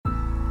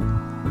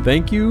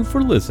Thank you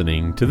for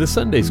listening to the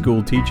Sunday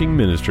School teaching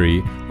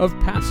ministry of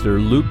Pastor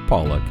Luke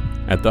Pollock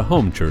at the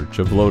Home Church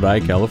of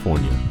Lodi,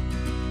 California.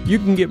 You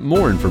can get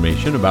more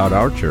information about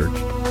our church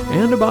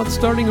and about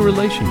starting a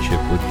relationship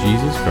with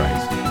Jesus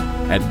Christ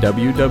at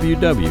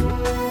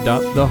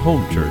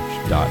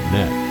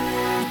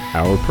www.thehomechurch.net.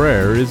 Our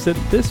prayer is that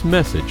this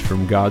message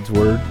from God's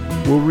Word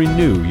will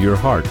renew your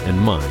heart and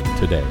mind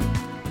today.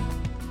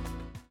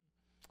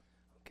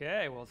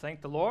 Okay, well,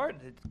 thank the Lord.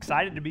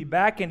 Excited to be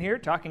back in here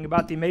talking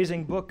about the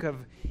amazing book of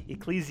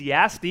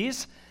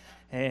Ecclesiastes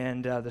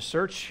and the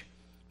search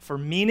for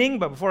meaning.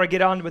 But before I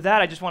get on with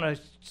that, I just want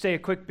to say a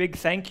quick big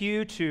thank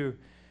you to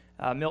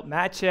Milt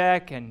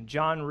Matchek and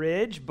John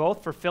Ridge,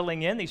 both for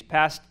filling in these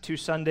past 2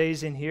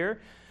 Sundays in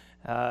here.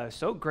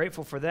 So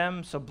grateful for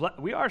them.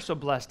 We are so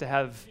blessed to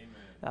have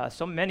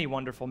so many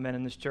wonderful men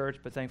in this church,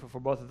 but thankful for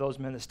both of those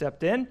men that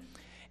stepped in.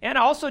 And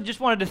I also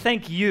just wanted to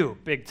thank you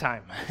big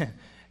time.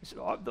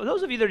 So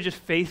those of you that are just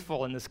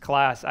faithful in this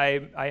class,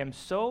 I am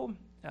so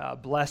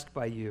blessed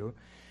by you,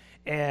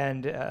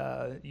 and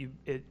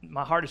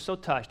my heart is so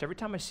touched every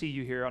time I see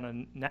you here on a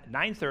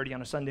 9:30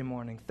 on a Sunday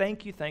morning.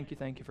 Thank you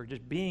for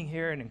just being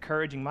here and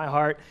encouraging my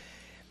heart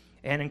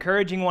and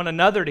encouraging one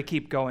another to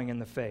keep going in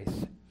the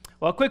faith.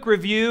 Well, a quick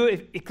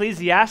review,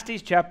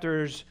 Ecclesiastes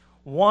chapters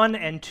 1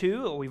 and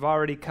 2, we've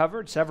already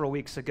covered several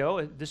weeks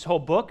ago. This whole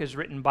book is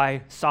written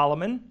by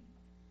Solomon,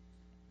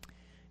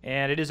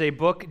 and it is a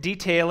book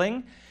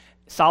detailing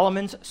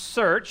Solomon's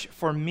search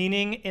for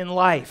meaning in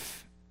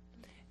life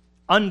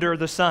under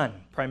the sun,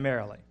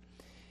 primarily.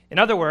 In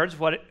other words,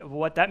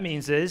 what that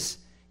means is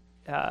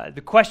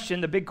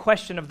the big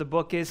question of the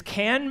book is,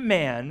 can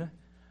man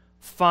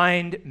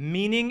find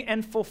meaning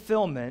and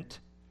fulfillment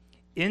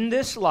in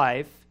this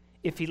life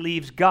if he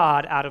leaves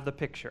God out of the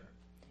picture?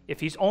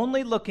 If he's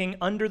only looking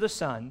under the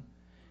sun,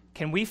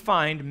 can we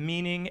find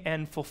meaning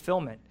and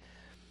fulfillment?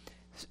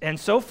 And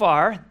so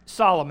far,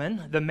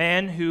 Solomon, the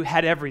man who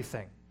had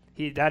everything,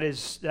 he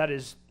is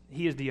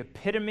the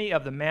epitome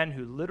of the man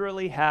who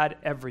literally had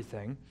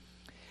everything.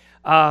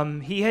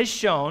 He has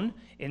shown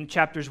in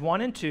chapters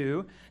 1 and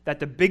 2 that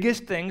the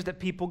biggest things that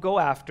people go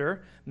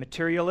after,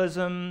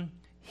 materialism,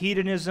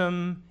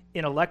 hedonism,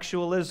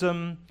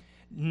 intellectualism,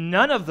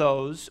 none of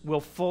those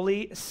will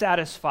fully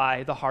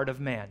satisfy the heart of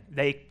man.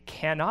 They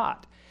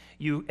cannot.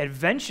 You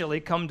eventually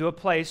come to a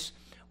place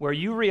where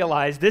you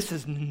realize this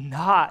is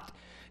not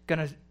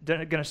going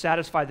to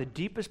satisfy the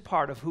deepest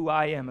part of who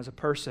I am as a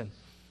person.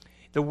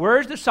 The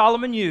words that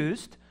Solomon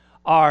used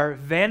are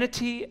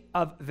vanity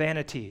of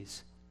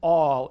vanities.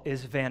 All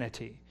is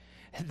vanity.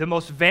 The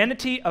most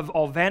vanity of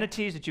all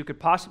vanities that you could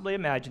possibly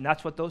imagine,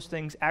 that's what those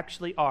things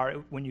actually are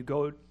when you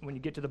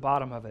get to the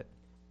bottom of it.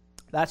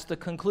 That's the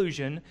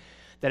conclusion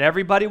that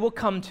everybody will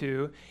come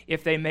to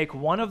if they make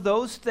one of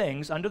those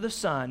things under the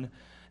sun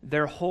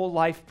their whole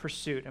life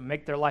pursuit and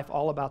make their life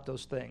all about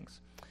those things.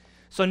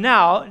 So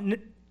now,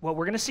 what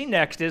we're going to see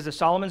next is that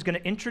Solomon's going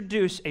to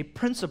introduce a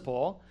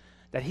principle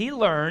that he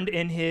learned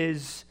in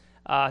his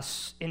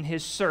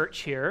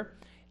search here,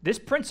 this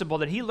principle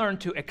that he learned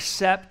to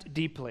accept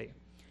deeply.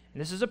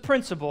 And this is a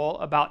principle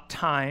about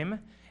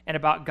time and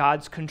about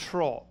God's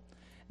control.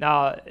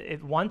 Now,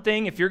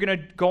 if you're going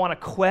to go on a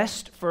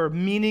quest for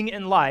meaning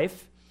in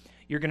life,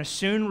 you're going to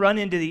soon run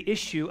into the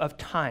issue of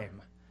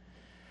time.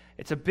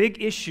 It's a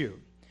big issue.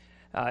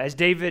 As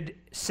David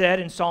said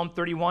in Psalm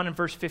 31 and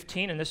verse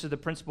 15, and this is the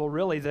principle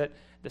really that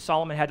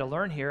Solomon had to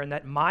learn here, and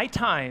that my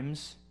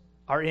times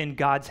are in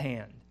God's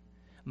hand.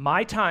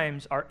 My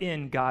times are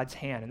in God's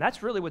hand. And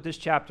that's really what this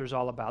chapter is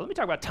all about. Let me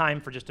talk about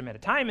time for just a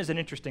minute. Time is an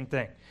interesting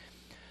thing.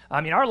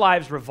 I mean, our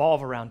lives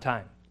revolve around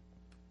time.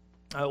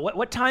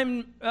 What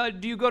time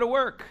do you go to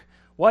work?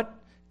 What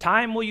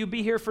time will you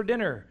be here for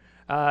dinner?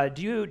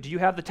 Do you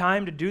have the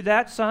time to do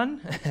that,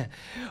 son?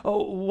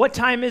 What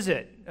time is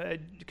it?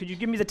 Could you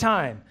give me the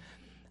time?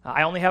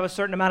 I only have a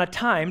certain amount of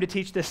time to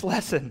teach this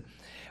lesson.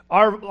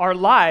 Our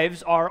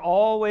lives are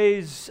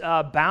always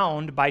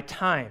bound by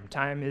time.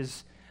 Time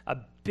is a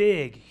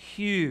big,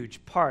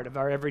 huge part of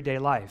our everyday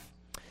life.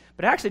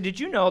 But actually,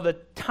 did you know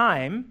that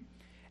time,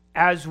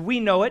 as we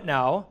know it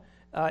now,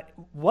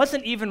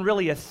 wasn't even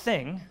really a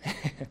thing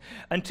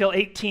until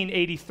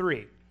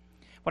 1883?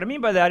 What I mean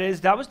by that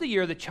is that was the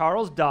year that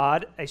Charles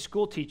Dodd, a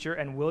school teacher,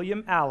 and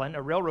William Allen,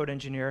 a railroad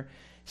engineer,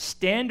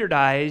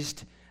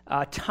 standardized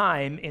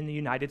time in the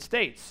United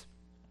States.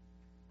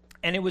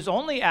 And it was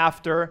only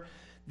after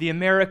the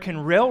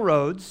American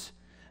railroads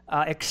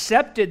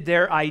accepted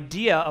their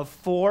idea of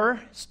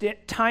 4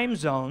 time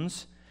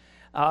zones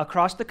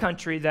across the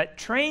country that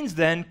trains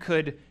then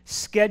could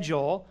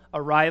schedule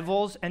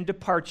arrivals and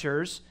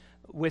departures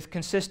with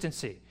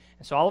consistency.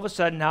 And so all of a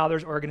sudden now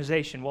there's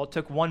organization. Well, it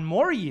took one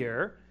more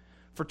year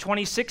for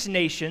 26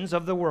 nations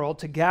of the world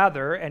to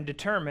gather and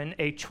determine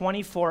a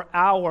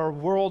 24-hour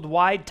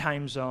worldwide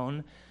time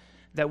zone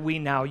that we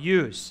now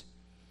use.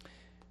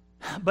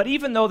 But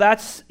even though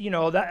that's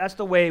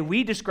the way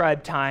we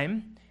describe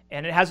time,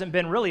 and it hasn't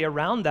been really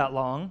around that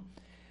long,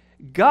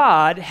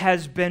 God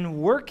has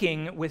been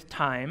working with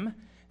time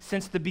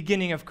since the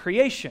beginning of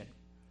creation.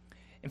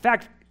 In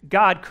fact,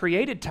 God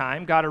created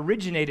time, God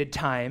originated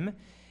time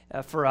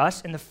for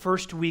us in the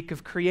first week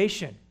of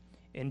creation.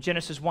 In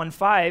Genesis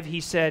 1:5, he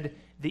said,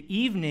 the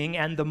evening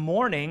and the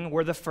morning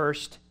were the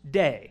first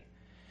day.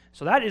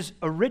 So that is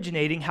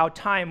originating how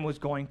time was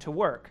going to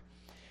work.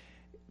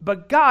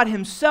 But God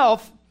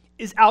himself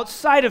is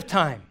outside of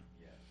time.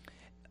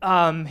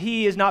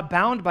 He is not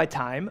bound by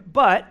time,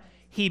 but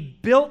he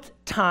built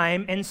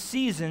time and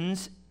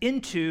seasons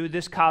into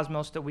this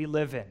cosmos that we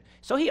live in.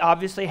 So he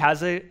obviously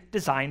has a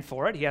design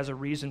for it. He has a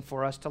reason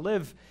for us to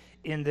live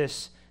in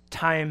this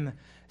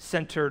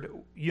time-centered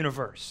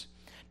universe.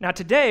 Now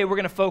today we're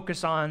going to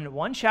focus on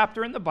one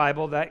chapter in the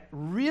Bible that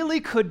really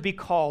could be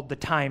called the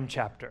time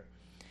chapter.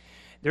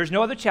 There's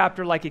no other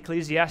chapter like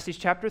Ecclesiastes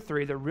chapter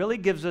 3 that really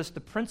gives us the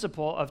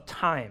principle of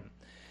time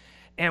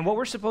and what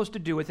we're supposed to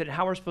do with it and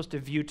how we're supposed to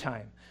view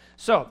time.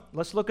 So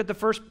let's look at the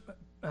first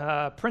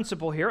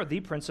principle here, or the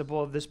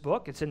principle of this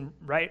book. It's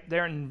right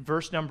there in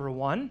verse number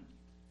 1.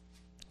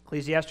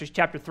 Ecclesiastes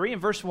chapter 3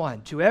 and verse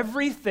 1. To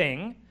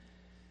everything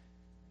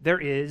there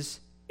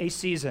is a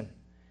season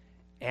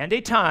and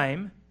a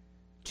time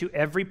to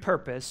every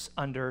purpose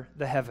under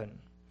the heaven.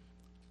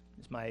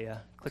 Is my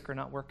clicker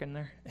not working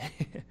there?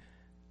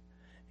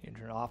 You can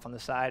turn it off on the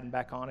side and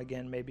back on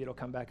again. Maybe it'll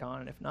come back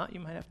on. And if not, you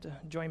might have to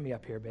join me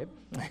up here, babe.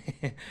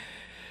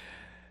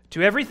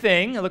 To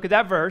everything, look at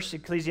that verse,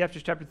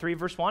 Ecclesiastes chapter 3,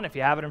 verse 1. If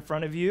you have it in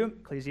front of you,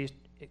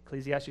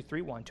 Ecclesiastes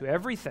 3, 1. To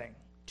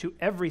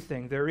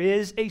everything, there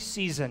is a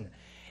season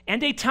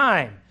and a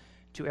time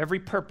to every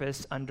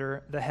purpose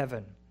under the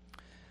heaven.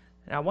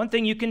 Now, one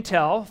thing you can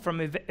tell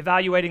from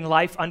evaluating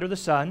life under the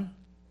sun,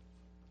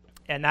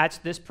 and that's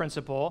this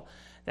principle,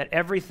 that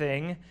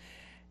everything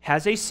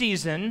has a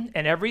season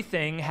and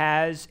everything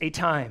has a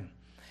time.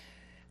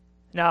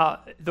 Now,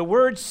 the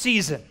word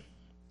season,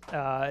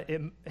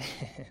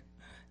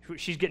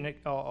 she's getting it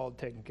all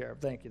taken care of.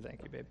 Thank you,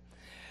 babe.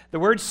 The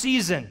word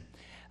season.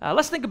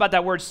 Let's think about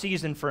that word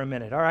season for a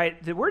minute, all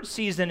right? The word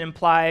season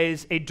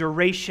implies a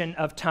duration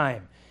of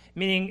time,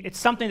 meaning it's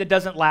something that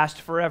doesn't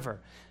last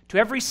forever. To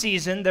every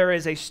season, there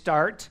is a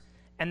start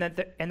and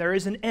there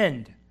is an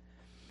end.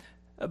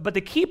 But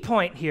the key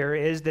point here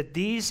is that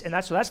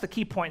that's the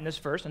key point in this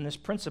verse and this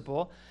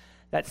principle,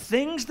 that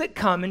things that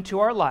come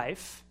into our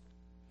life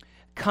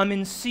come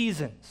in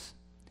seasons,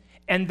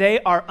 and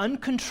they are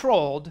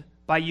uncontrolled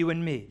by you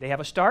and me. They have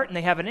a start and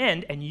they have an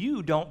end, and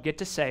you don't get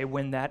to say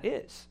when that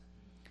is.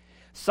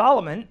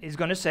 Solomon is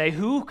going to say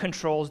who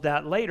controls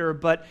that later,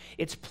 but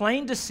it's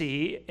plain to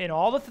see in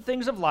all of the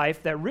things of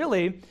life that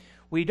really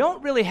we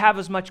don't really have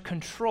as much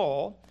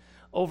control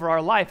over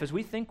our life as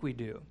we think we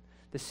do.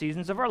 The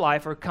seasons of our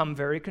life are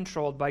very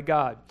controlled by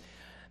God.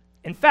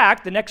 In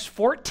fact, the next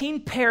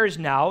 14 pairs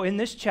now in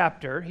this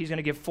chapter, he's going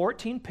to give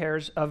 14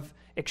 pairs of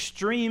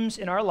extremes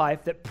in our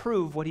life that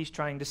prove what he's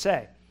trying to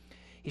say.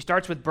 He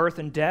starts with birth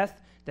and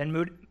death,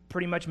 then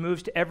pretty much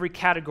moves to every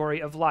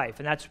category of life.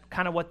 And that's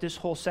kind of what this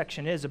whole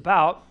section is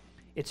about.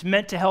 It's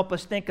meant to help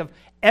us think of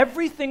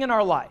everything in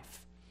our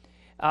life.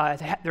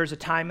 There's a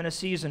time and a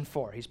season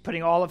for. He's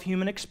putting all of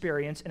human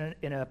experience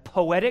in a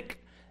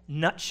poetic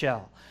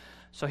nutshell.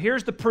 So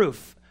here's the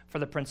proof for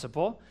the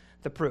principle,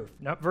 the proof.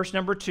 Now, verse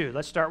number 2,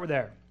 let's start with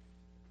there.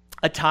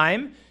 A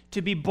time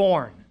to be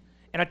born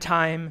and a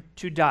time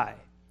to die.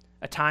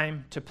 A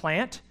time to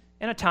plant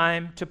and a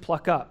time to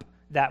pluck up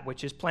that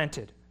which is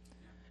planted.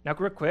 Now,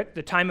 real quick,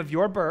 the time of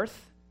your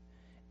birth,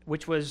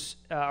 which was,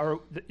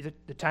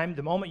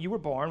 the moment you were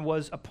born,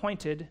 was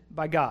appointed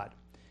by God.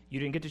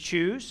 You didn't get to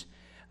choose.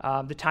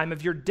 The time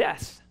of your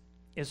death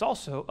is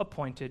also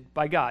appointed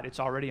by God. It's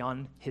already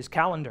on his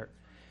calendar.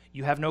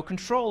 You have no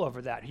control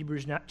over that.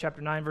 Hebrews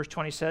chapter 9, verse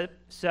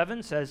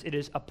 27 says, it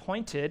is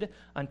appointed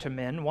unto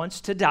men once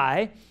to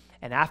die,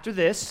 and after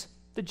this,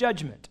 the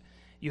judgment.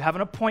 You have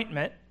an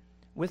appointment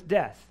with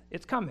death.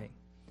 It's coming.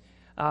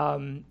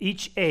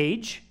 Each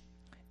age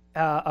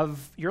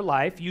of your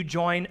life, you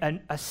join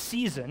a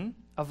season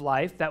of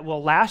life that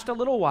will last a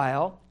little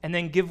while and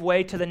then give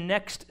way to the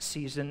next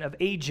season of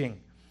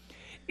aging.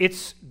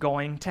 It's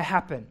going to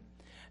happen.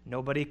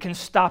 Nobody can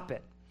stop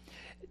it.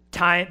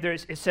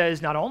 It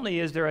says not only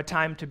is there a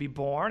time to be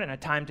born and a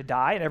time to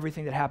die and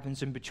everything that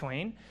happens in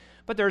between,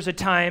 but there's a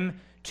time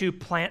to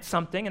plant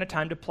something and a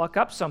time to pluck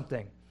up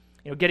something.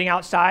 Getting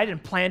outside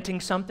and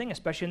planting something,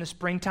 especially in the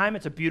springtime,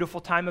 it's a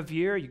beautiful time of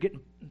year. You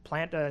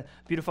plant a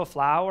beautiful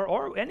flower,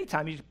 or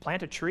anytime you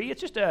plant a tree,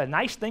 it's just a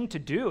nice thing to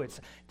do.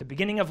 It's the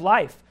beginning of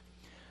life.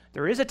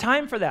 There is a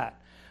time for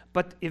that.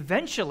 But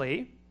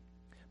eventually,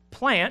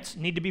 plants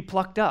need to be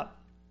plucked up.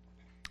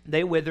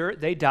 They wither,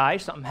 they die,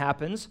 something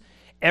happens.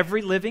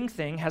 Every living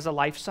thing has a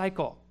life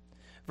cycle.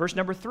 Verse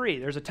number 3,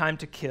 there's a time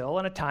to kill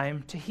and a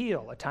time to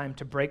heal, a time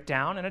to break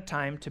down and a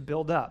time to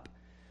build up.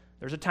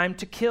 There's a time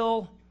to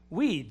kill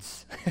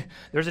weeds.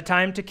 There's a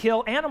time to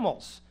kill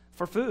animals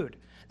for food.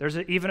 There's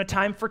even a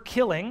time for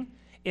killing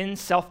in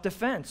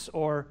self-defense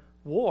or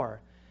war.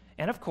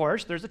 And of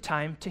course, there's a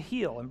time to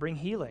heal and bring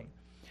healing.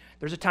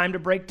 There's a time to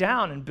break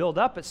down and build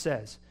up, it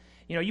says.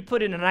 You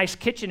put in a nice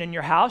kitchen in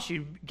your house,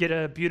 you get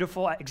a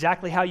beautiful,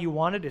 exactly how you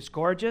want it, it's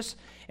gorgeous,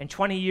 and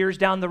 20 years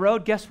down the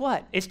road, guess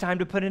what? It's time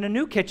to put in a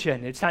new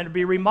kitchen. It's time to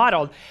be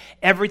remodeled.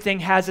 Everything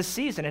has a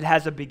season. It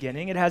has a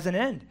beginning. It has an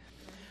end.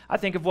 I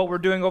think of what we're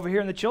doing over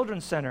here in the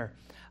Children's Center.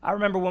 I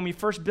remember when we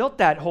first built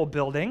that whole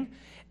building,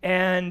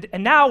 and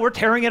now we're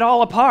tearing it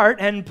all apart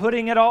and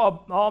putting it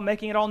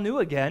making it all new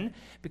again,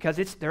 because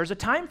there's a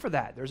time for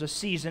that. There's a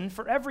season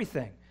for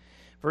everything.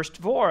 Verse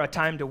 4, a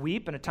time to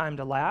weep and a time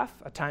to laugh,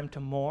 a time to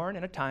mourn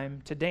and a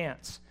time to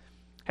dance.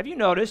 Have you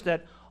noticed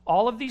that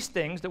all of these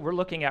things that we're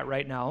looking at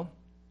right now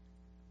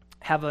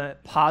have a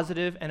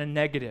positive and a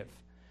negative?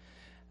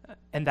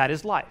 And that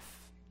is life.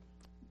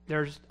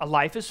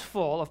 Life is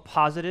full of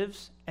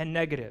positives and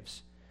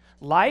negatives.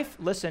 Life,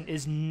 listen,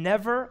 is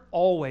never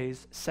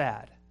always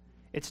sad.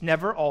 It's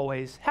never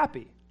always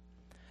happy.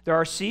 There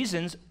are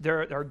seasons,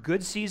 there are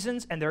good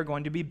seasons, and there are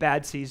going to be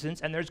bad seasons,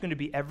 and there's going to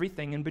be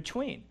everything in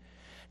between.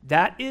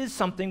 That is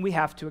something we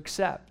have to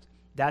accept.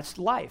 That's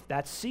life.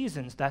 That's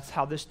seasons. That's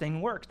how this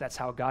thing works. That's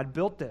how God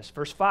built this.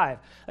 Verse 5,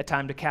 a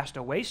time to cast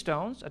away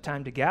stones, a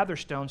time to gather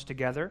stones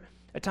together,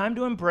 a time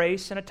to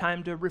embrace, and a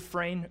time to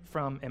refrain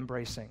from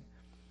embracing.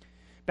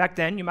 Back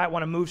then, you might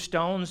want to move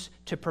stones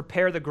to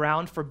prepare the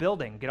ground for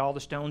building, get all the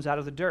stones out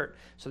of the dirt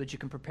so that you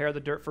can prepare the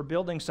dirt for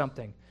building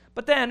something.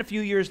 But then, a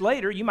few years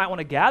later, you might want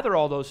to gather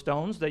all those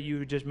stones that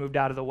you just moved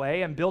out of the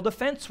way and build a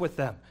fence with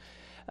them.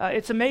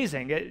 It's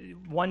amazing.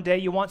 One day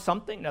you want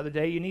something, another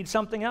day you need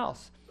something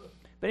else.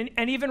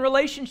 And even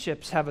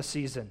relationships have a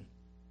season.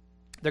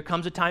 There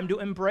comes a time to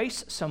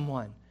embrace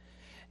someone.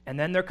 And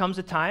then there comes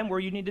a time where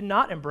you need to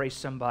not embrace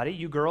somebody.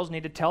 You girls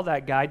need to tell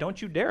that guy, don't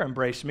you dare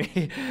embrace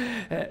me.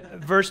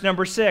 Verse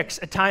number 6,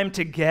 a time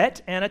to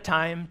get and a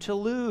time to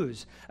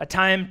lose. A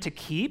time to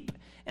keep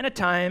and a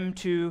time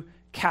to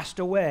cast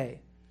away.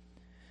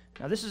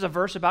 Now this is a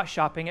verse about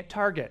shopping at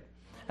Target.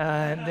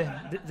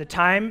 The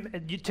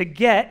time to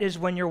get is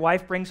when your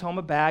wife brings home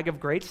a bag of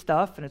great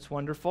stuff and it's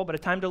wonderful, but a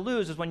time to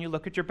lose is when you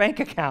look at your bank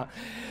account.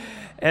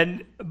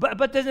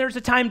 But then there's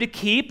a time to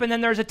keep, and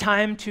then there's a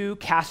time to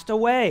cast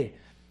away.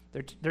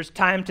 There's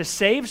time to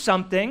save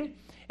something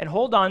and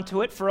hold on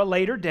to it for a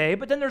later day,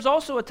 but then there's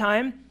also a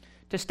time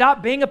to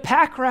stop being a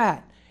pack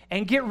rat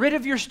and get rid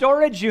of your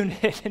storage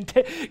unit and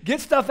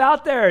get stuff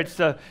out there. It's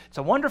a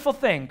wonderful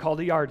thing called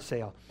a yard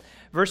sale.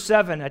 Verse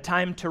 7, a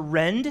time to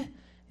rend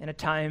and a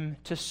time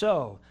to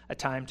sow, a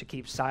time to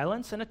keep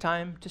silence and a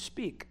time to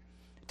speak.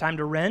 A time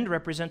to rend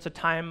represents a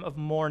time of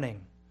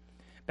mourning.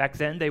 Back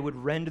then, they would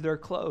rend their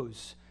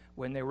clothes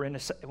when they were in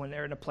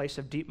a place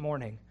of deep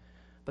mourning.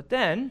 But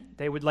then,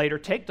 they would later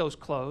take those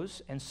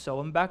clothes and sew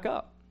them back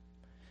up.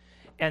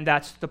 And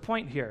that's the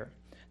point here.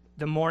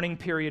 The mourning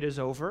period is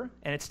over,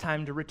 and it's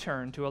time to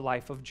return to a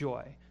life of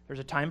joy. There's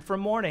a time for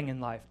mourning in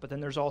life, but then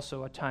there's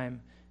also a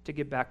time to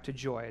get back to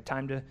joy, a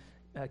time to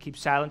keep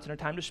silence and a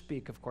time to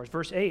speak, of course.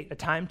 Verse 8, a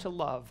time to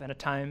love and a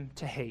time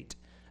to hate,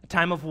 a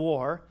time of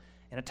war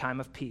and a time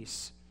of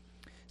peace.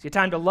 See, a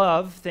time to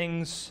love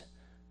things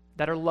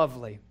that are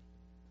lovely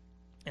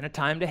and a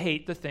time to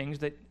hate the things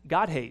that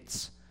God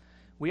hates.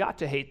 We ought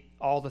to hate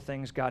all the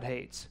things God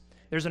hates.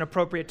 There's an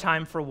appropriate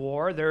time for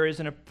war. There is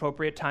an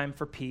appropriate time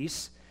for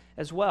peace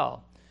as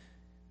well.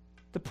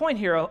 The point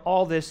here of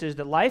all this is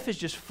that life is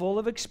just full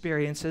of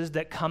experiences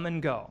that come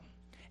and go,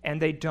 and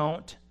they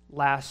don't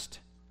last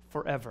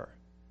forever.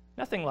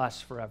 Nothing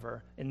lasts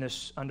forever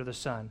under the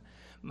sun.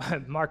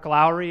 Mark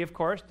Lowry, of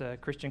course, the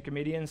Christian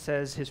comedian,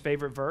 says his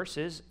favorite verse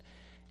is,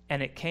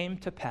 "And it came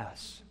to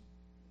pass."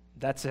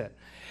 That's it.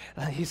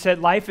 He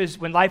said,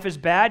 when life is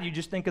bad, you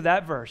just think of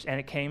that verse, and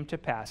it came to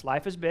pass.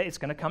 Life is bad, it's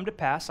going to come to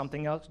pass.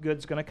 Something else good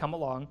is going to come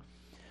along.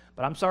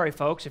 But I'm sorry,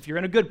 folks, if you're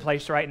in a good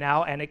place right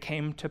now, and it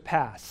came to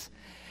pass.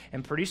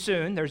 And pretty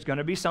soon, there's going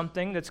to be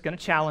something that's going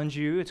to challenge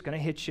you. It's going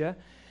to hit you.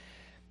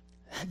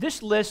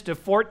 This list of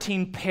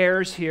 14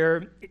 pairs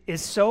here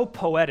is so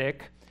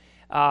poetic.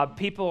 It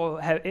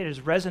has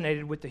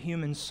resonated with the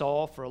human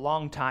soul for a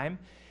long time.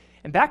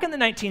 And back in the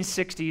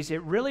 1960s,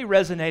 it really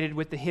resonated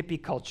with the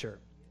hippie culture.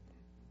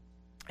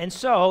 And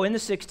so in the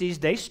 60s,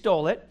 they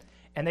stole it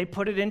and they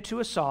put it into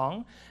a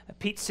song.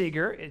 Pete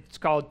Seeger, it's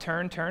called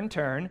Turn, Turn,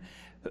 Turn.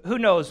 Who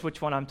knows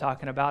which one I'm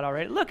talking about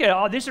already? Look at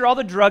all, these are all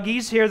the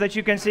druggies here that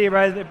you can see,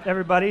 right,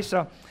 everybody?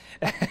 So,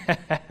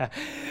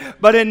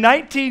 but in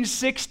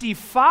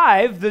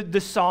 1965,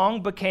 the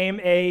song became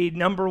a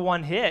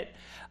 #1 hit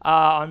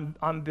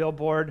on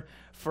Billboard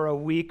for a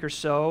week or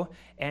so,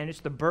 and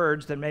it's the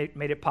Byrds that made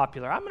it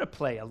popular. I'm going to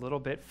play a little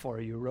bit for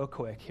you real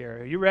quick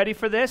here. Are you ready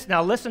for this?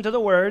 Now listen to the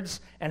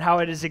words and how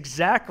it is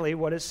exactly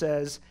what it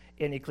says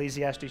in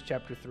Ecclesiastes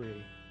chapter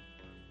 3.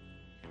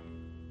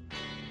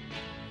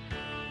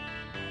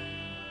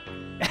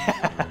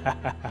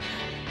 I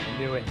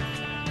knew it.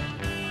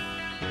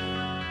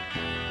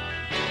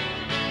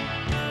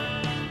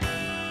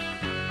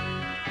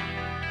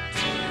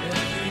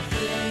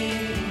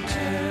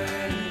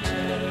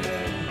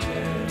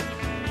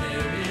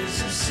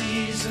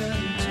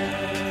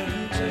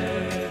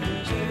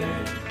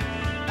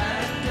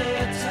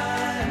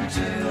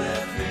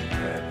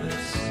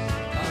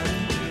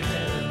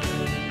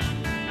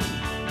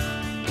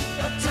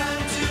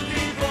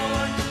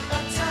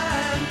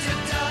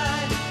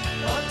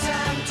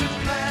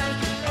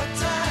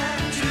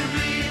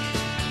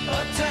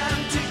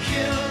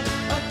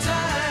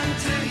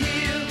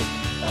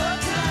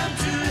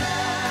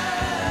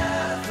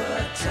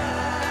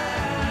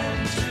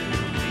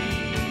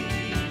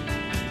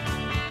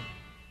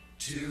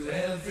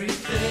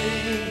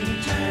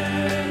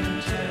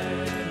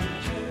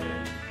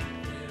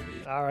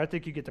 I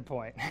think you get the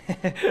point.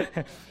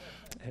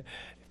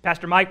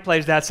 Pastor Mike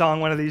plays that song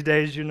one of these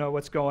days, you know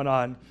what's going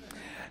on.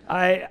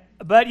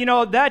 But you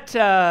know, that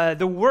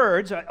the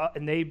words,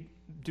 and they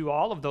do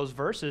all of those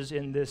verses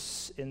in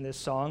this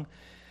song,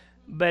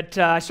 but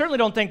I certainly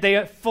don't think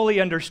they fully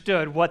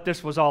understood what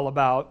this was all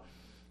about.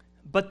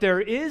 But there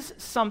is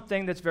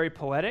something that's very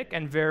poetic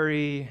and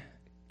very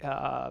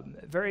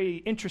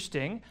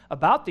interesting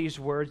about these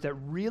words that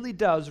really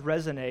does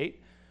resonate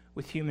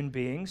with human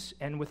beings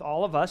and with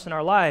all of us in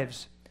our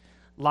lives.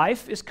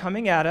 Life is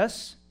coming at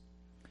us.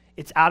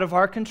 It's out of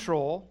our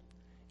control,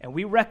 and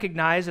we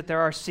recognize that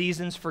there are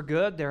seasons for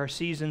good, there are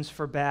seasons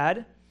for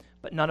bad,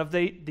 but none of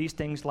these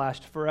things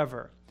last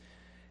forever.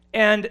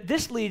 And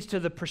this leads to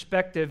the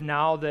perspective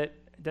now that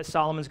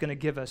Solomon's going to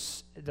give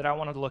us that I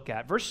wanted to look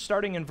at.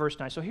 Starting in verse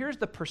 9. So here's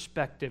the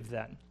perspective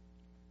then.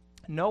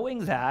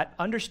 Knowing that,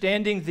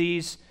 understanding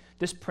this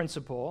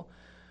principle,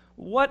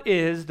 what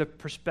is the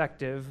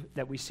perspective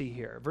that we see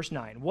here? Verse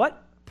 9.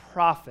 What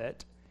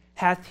profit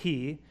hath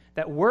he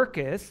that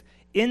worketh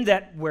in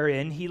that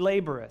wherein he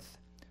laboreth?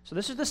 So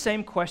this is the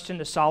same question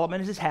that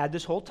Solomon has had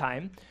this whole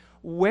time.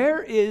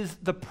 Where is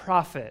the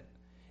profit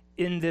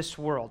in this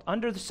world,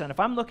 under the sun? If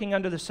I'm looking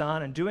under the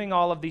sun and doing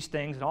all of these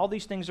things, and all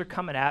these things are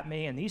coming at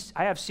me, and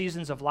I have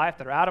seasons of life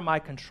that are out of my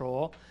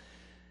control,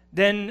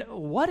 then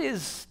what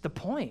is the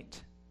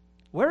point?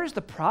 Where is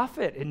the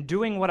profit in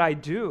doing what I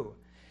do?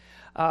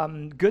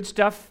 Good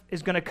stuff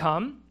is going to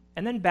come,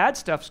 and then bad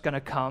stuff's going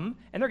to come,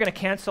 and they're going to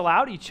cancel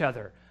out each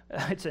other.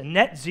 It's a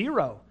net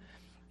zero.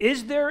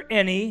 Is there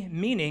any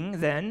meaning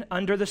then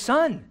under the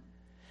sun?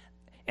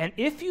 And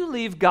if you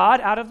leave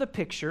God out of the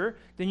picture,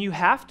 then you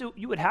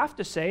would have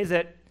to say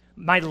that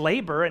my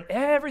labor and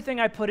everything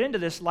I put into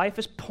this life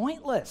is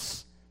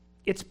pointless.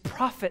 It's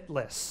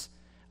profitless.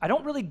 I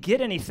don't really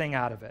get anything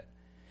out of it.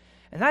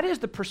 And that is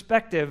the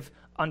perspective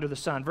under the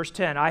sun. Verse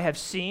 10, I have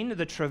seen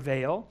the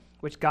travail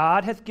which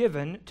God hath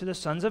given to the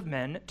sons of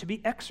men to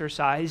be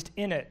exercised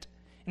in it.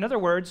 In other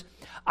words,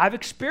 I've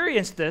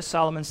experienced this,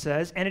 Solomon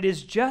says, and it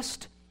is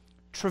just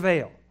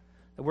travail.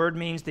 The word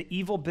means the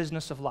evil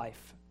business of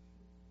life.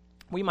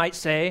 We might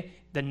say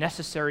the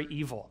necessary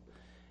evil.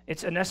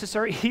 It's a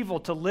necessary evil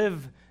to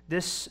live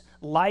this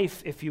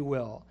life, if you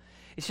will.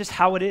 It's just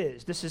how it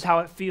is. This is how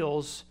it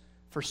feels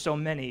for so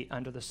many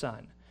under the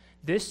sun.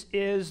 This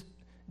is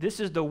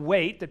the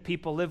weight that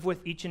people live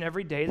with each and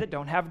every day that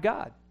don't have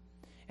God.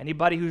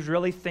 Anybody who's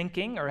really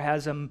thinking or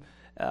has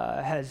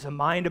a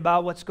mind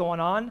about what's going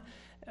on,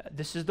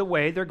 this is the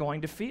way they're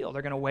going to feel.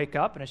 They're going to wake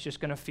up, and it's just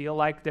going to feel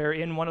like they're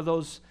in one of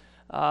those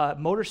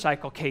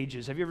motorcycle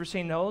cages. Have you ever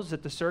seen those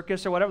at the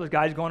circus or whatever? The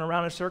guys going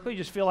around in a circle. You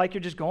just feel like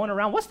you're just going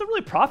around. What's the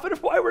really profit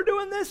of why we're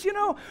doing this? You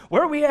know,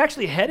 where are we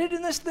actually headed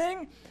in this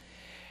thing?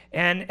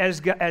 And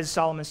as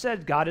Solomon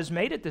said, God has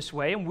made it this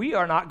way, and we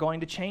are not going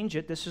to change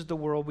it. This is the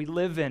world we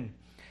live in.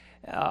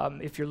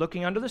 If you're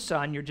looking under the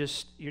sun,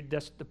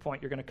 that's the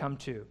point you're going to come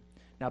to.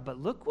 Now,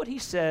 but look what he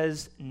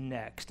says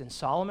next. And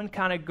Solomon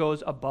kind of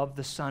goes above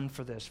the sun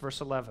for this.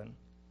 Verse 11.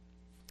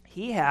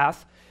 He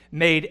hath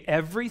made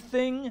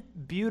everything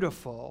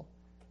beautiful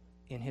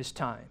in his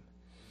time.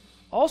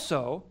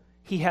 Also,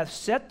 he hath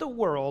set the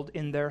world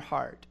in their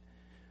heart,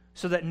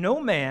 so that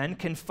no man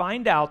can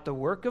find out the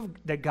work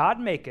that God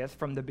maketh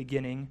from the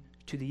beginning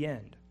to the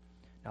end.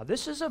 Now,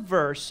 this is a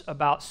verse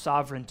about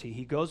sovereignty.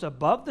 He goes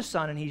above the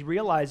sun and he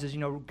realizes,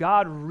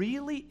 God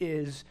really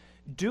is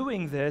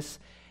doing this,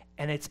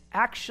 and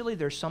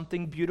there's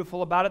something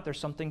beautiful about it. There's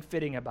something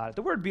fitting about it.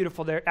 The word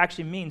beautiful there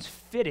actually means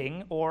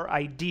fitting or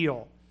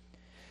ideal.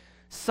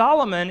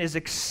 Solomon is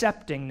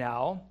accepting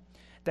now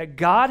that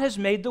God has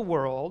made the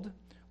world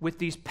with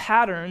these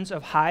patterns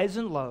of highs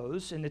and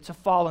lows, and it's a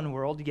fallen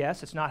world.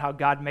 Yes, it's not how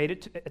God made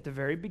it at the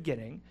very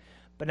beginning.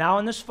 But now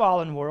in this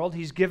fallen world,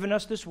 he's given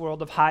us this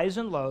world of highs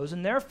and lows,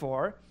 and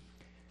therefore,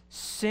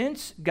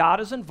 since God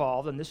is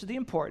involved, and this is the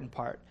important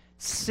part,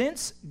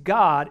 since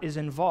God is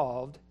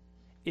involved,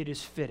 it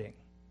is fitting.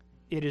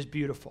 It is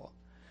beautiful.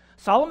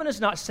 Solomon is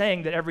not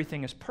saying that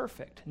everything is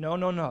perfect.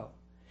 No.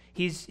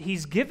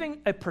 He's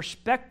giving a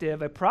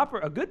perspective,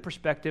 a good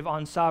perspective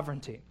on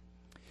sovereignty.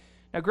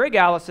 Now, Greg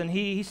Allison,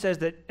 he says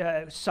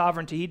that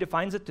sovereignty, he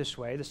defines it this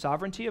way: the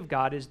sovereignty of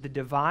God is the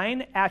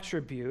divine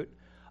attribute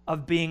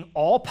of being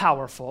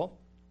all-powerful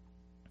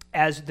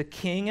as the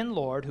King and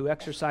Lord who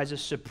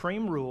exercises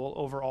supreme rule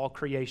over all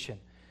creation.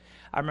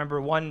 I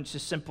remember one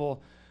just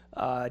simple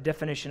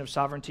definition of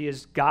sovereignty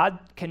is God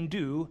can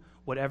do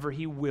whatever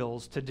he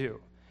wills to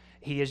do.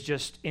 He is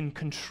just in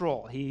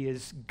control. He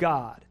is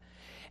God.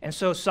 And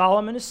so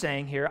Solomon is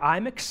saying here,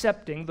 I'm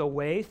accepting the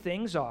way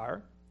things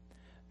are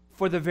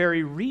for the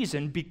very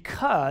reason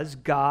because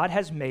God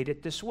has made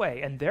it this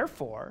way, and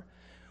therefore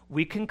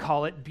we can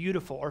call it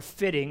beautiful or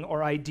fitting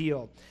or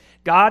ideal.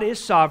 God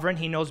is sovereign.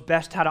 He knows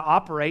best how to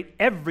operate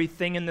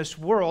everything in this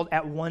world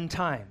at one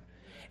time.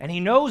 And he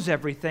knows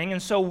everything,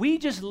 and so we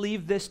just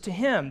leave this to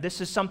him.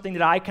 This is something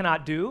that I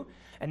cannot do,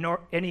 and nor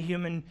any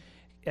human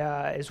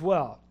as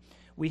well.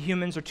 We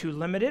humans are too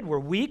limited. We're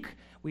weak.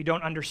 We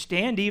don't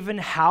understand even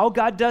how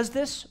God does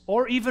this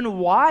or even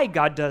why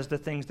God does the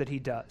things that he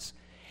does.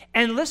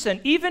 And listen,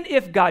 even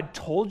if God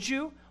told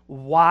you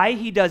why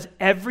he does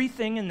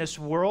everything in this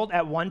world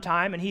at one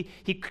time, and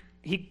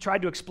he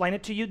tried to explain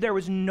it to you, there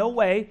was no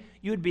way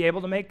you would be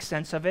able to make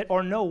sense of it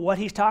or know what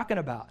he's talking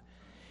about.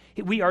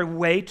 We are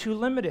way too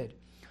limited.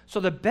 So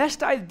the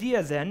best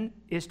idea then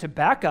is to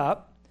back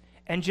up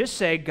and just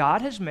say,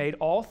 God has made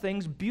all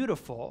things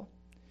beautiful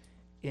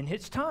in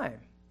his time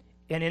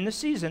and in the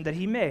season that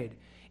he made.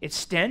 It's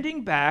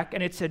standing back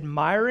and it's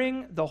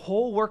admiring the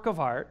whole work of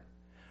art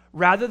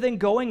rather than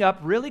going up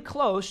really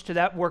close to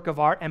that work of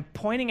art and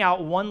pointing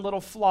out one little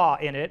flaw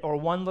in it or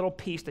one little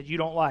piece that you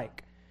don't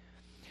like.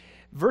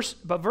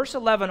 But verse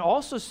 11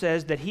 also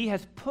says that he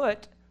has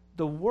put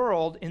the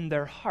world in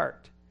their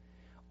heart.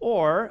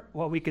 Or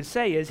what we could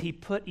say is he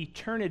put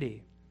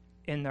eternity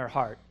in their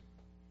heart.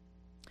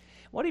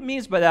 What he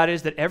means by that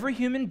is that every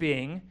human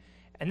being,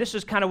 and this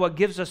is kind of what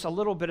gives us a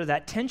little bit of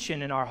that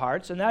tension in our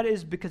hearts, and that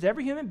is because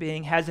every human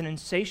being has an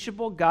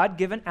insatiable,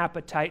 God-given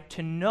appetite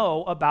to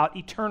know about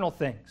eternal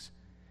things.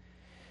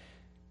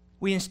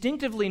 We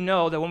instinctively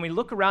know that when we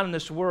look around in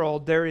this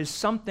world, there is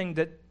something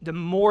that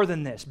more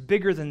than this,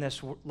 bigger than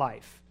this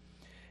life.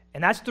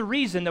 And that's the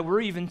reason that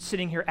we're even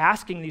sitting here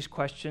asking these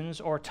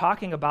questions or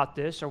talking about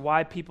this, or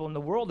why people in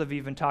the world have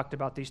even talked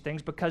about these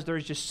things, because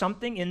there's just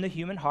something in the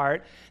human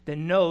heart that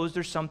knows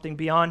there's something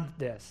beyond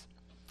this.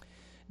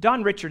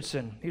 Don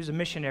Richardson, he was a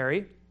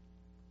missionary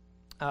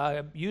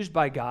used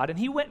by God, and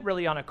he went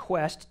really on a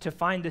quest to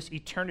find this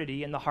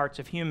eternity in the hearts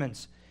of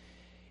humans.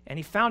 And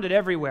he found it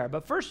everywhere.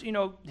 But first,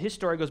 his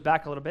story goes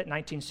back a little bit.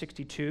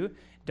 1962,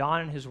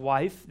 Don and his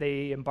wife,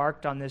 they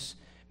embarked on this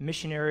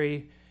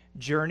missionary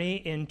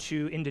journey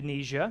into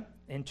Indonesia,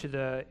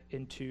 into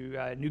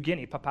New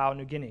Guinea, Papua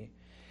New Guinea.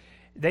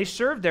 They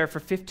served there for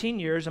 15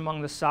 years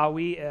among the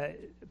Sawi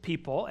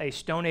people, a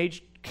Stone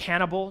Age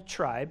cannibal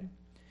tribe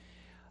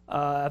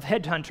of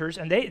headhunters.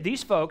 And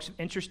these folks,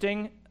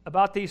 interesting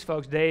about these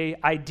folks, they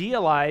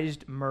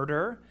idealized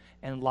murder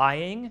and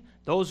lying.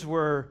 Those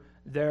were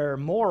their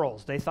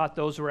morals. They thought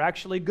those were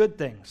actually good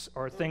things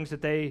or things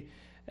that they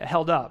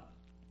held up.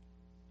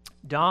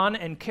 Don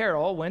and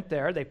Carol went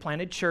there. They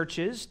planted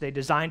churches. They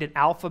designed an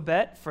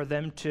alphabet for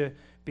them to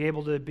be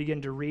able to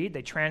begin to read.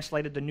 They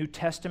translated the New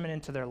Testament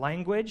into their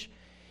language.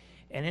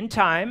 And in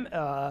time,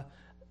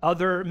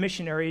 other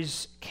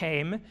missionaries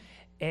came,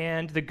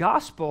 and the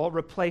gospel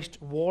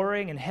replaced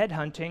warring and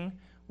headhunting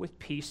with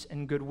peace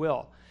and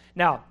goodwill.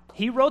 Now,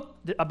 he wrote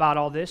about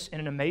all this in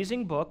an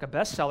amazing book, a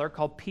bestseller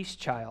called Peace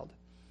Child.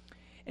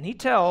 And he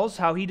tells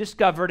how he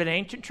discovered an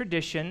ancient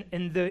tradition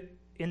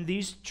in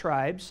these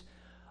tribes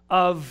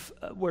of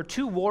where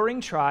two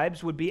warring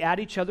tribes would be at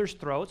each other's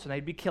throats and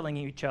they'd be killing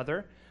each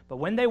other. But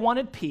when they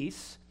wanted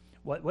peace,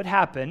 what would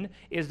happen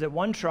is that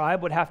one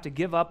tribe would have to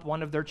give up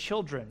one of their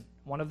children.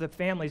 One of the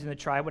families in the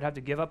tribe would have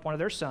to give up one of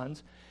their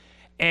sons.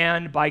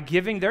 And by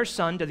giving their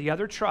son to the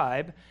other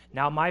tribe,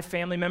 now my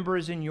family member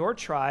is in your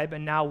tribe,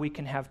 and now we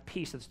can have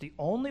peace. That's the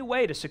only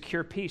way to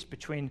secure peace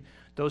between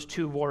those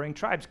two warring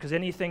tribes, because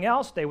anything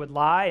else, they would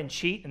lie and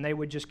cheat, and they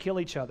would just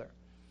kill each other.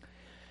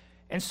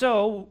 And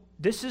so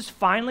this is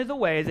finally the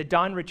way that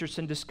Don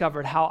Richardson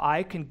discovered how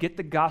I can get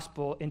the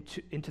gospel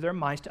into their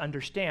minds to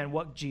understand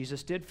what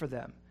Jesus did for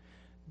them.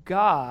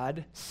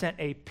 God sent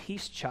a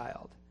peace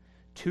child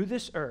to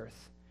this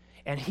earth,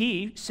 and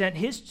he sent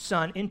his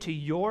son into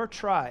your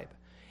tribe.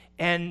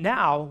 And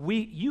now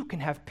you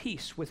can have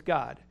peace with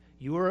God.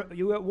 You were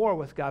at war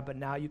with God, but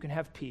now you can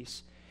have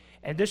peace.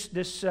 And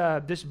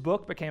this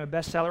book became a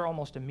bestseller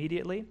almost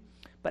immediately.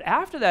 But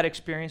after that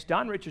experience,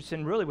 Don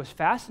Richardson really was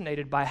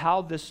fascinated by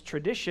how this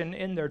tradition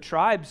in their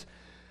tribes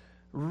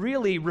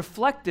really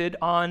reflected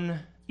on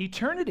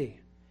eternity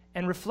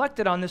and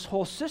reflected on this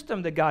whole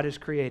system that God has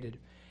created.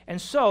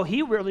 And so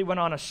he really went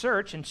on a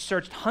search and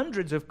searched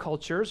hundreds of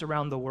cultures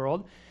around the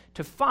world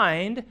to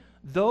find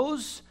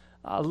those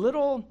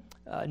little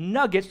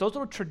nuggets, those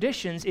little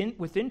traditions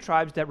within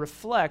tribes that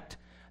reflect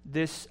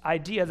this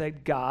idea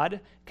that God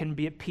can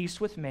be at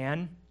peace with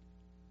man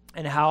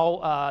and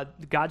how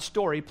God's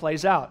story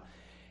plays out.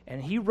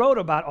 And he wrote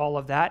about all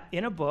of that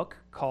in a book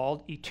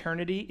called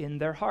Eternity in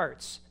Their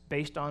Hearts,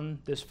 based on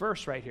this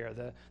verse right here,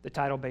 the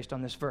title based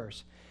on this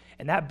verse.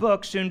 And that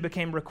book soon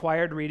became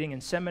required reading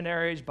in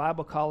seminaries,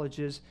 Bible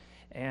colleges,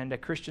 and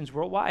Christians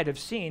worldwide have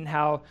seen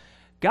how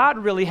God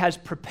really has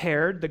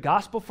prepared the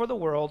gospel for the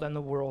world and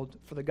the world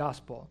for the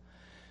gospel.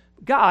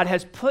 God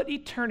has put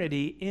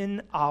eternity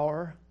in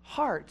our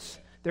hearts.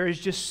 There is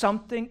just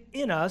something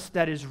in us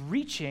that is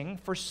reaching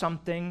for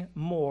something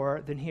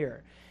more than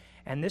here.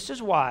 And this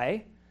is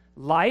why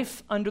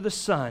life under the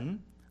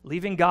sun,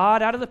 leaving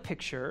God out of the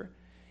picture,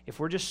 if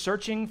we're just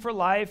searching for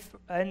life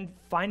and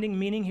finding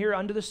meaning here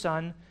under the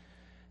sun,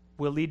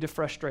 will lead to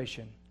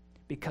frustration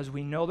because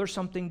we know there's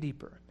something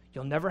deeper.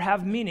 You'll never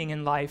have meaning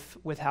in life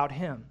without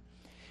him.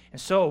 And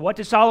so what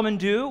did Solomon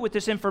do with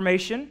this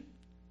information?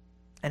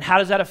 And how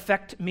does that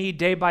affect me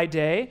day by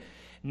day?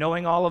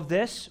 Knowing all of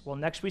this, well,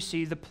 next we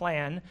see the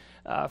plan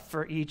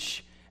for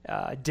each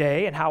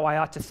day and how I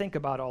ought to think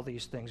about all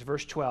these things.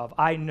 Verse 12,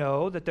 I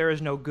know that there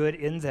is no good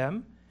in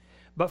them,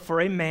 but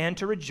for a man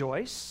to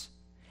rejoice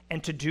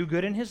and to do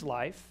good in his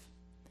life,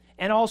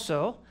 and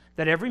also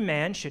that every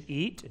man should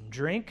eat and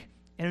drink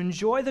and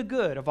enjoy the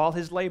good of all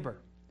his labor.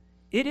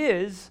 It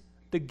is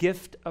the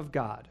gift of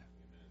God.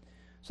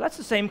 So that's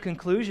the same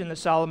conclusion that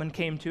Solomon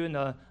came to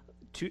in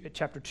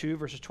chapter 2,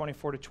 verses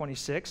 24 to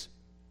 26.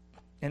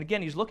 And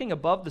again, he's looking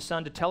above the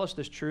sun to tell us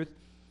this truth.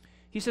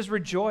 He says,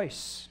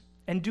 rejoice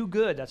and do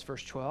good, that's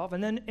verse 12,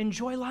 and then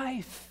enjoy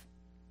life,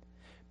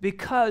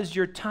 because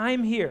your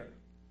time here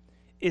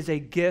is a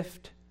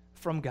gift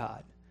from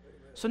God.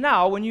 So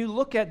now, when you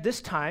look at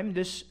this time,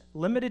 this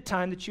limited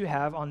time that you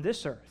have on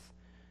this earth,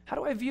 how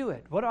do I view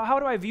it? How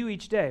do I view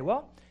each day?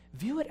 Well,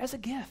 view it as a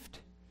gift.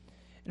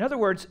 In other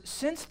words,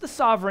 since the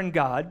sovereign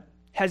God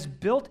has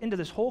built into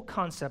this whole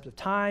concept of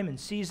time and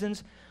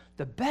seasons,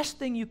 the best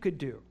thing you could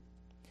do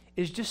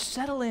is just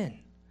settle in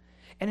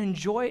and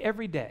enjoy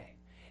every day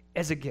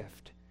as a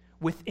gift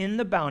within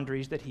the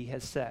boundaries that he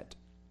has set.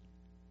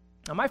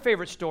 Now, my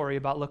favorite story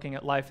about looking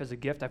at life as a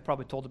gift, I've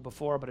probably told it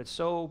before, but it's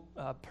so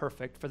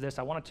perfect for this.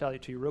 I want to tell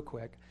it to you real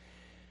quick.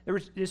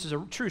 This is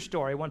a true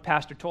story. One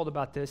pastor told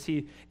about this.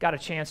 He got a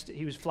chance.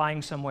 He was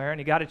flying somewhere, and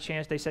he got a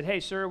chance. They said, "Hey,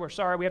 sir, we're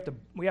sorry. We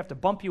have to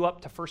bump you up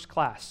to first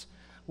class."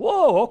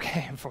 Whoa,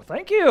 okay. Well,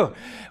 thank you.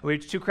 We're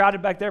too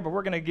crowded back there, but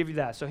we're going to give you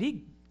that. So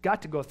he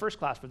got to go first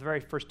class for the very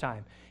first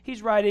time.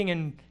 He's riding,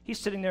 and he's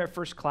sitting there at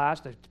first class.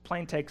 The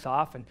plane takes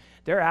off, and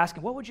they're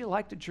asking, "What would you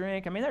like to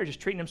drink?" I mean, they're just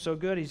treating him so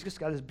good. He's just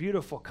got this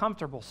beautiful,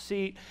 comfortable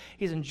seat.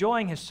 He's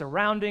enjoying his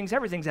surroundings.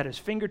 Everything's at his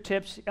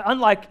fingertips,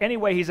 unlike any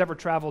way he's ever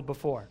traveled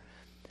before.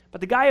 But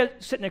the guy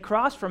sitting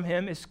across from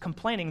him is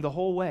complaining the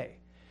whole way.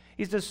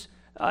 He's just,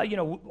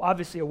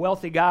 obviously a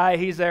wealthy guy.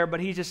 He's there, but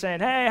he's just saying,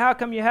 "Hey, how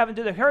come you haven't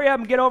done it? Hurry up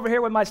and get over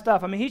here with my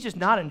stuff." I mean, he's just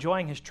not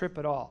enjoying his trip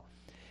at all.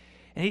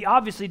 And he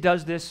obviously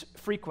does this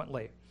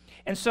frequently.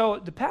 And so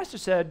the pastor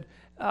said,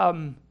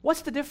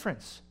 what's the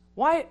difference?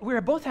 Why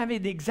we're both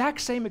having the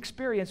exact same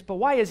experience, but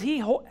why is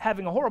he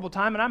having a horrible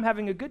time and I'm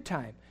having a good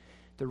time?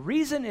 The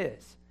reason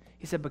is,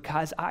 he said,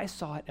 because I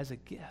saw it as a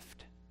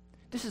gift.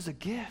 This is a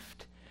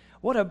gift.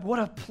 What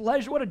a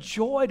pleasure, what a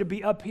joy to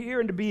be up here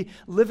and to be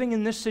living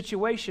in this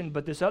situation.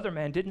 But this other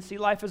man didn't see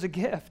life as a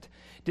gift,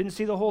 didn't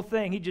see the whole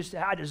thing. He just,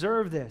 I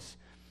deserve this.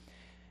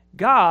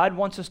 God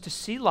wants us to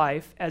see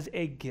life as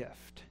a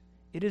gift.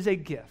 It is a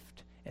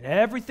gift, and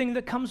everything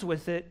that comes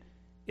with it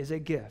is a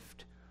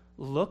gift.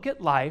 Look at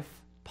life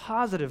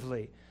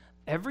positively.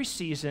 Every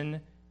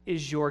season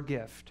is your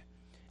gift.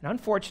 And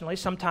unfortunately,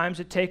 sometimes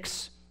it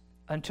takes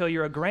until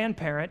you're a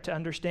grandparent to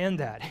understand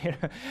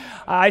that.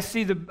 I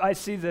see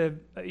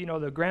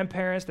the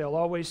grandparents, they'll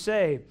always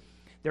say,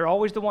 they're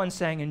always the ones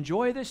saying,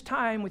 "Enjoy this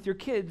time with your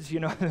kids,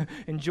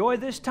 enjoy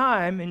this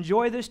time,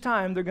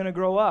 they're going to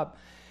grow up."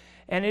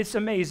 And it's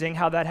amazing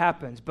how that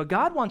happens. But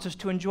God wants us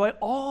to enjoy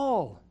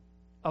all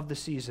of the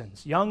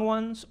seasons, young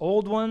ones,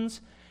 old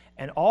ones,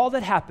 and all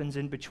that happens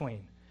in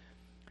between.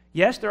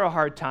 Yes, there are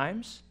hard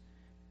times,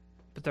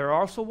 but there are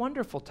also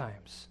wonderful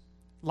times.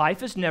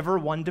 Life is never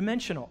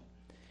one-dimensional.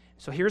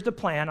 So here's the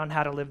plan on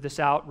how to live this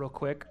out real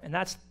quick, and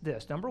that's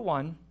this. Number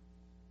one,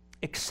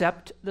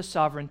 accept the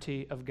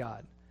sovereignty of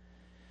God.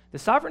 The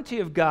sovereignty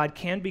of God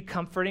can be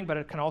comforting, but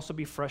it can also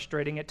be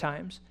frustrating at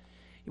times.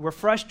 We're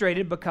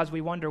frustrated because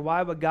we wonder,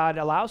 why would God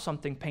allow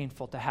something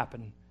painful to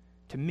happen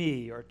to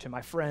me or to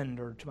my friend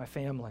or to my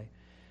family?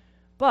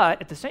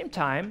 But at the same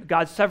time,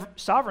 God's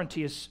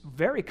sovereignty is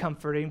very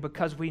comforting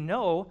because we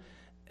know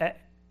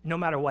no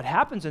matter what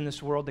happens in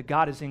this world, that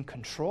God is in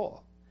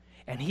control.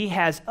 And he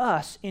has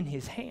us in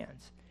his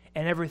hands,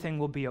 and everything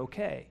will be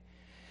okay.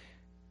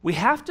 We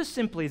have to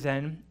simply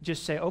then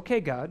just say, "Okay,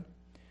 God,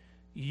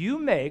 you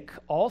make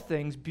all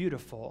things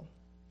beautiful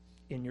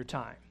in your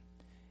time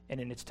and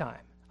in its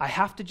time." I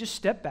have to just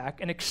step back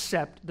and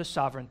accept the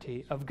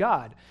sovereignty of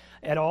God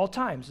at all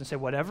times and say,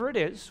 whatever it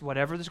is,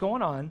 whatever is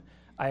going on,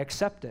 I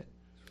accept it.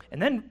 And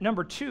then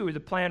number two, the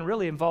plan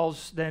really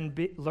involves then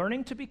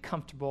learning to be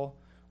comfortable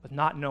with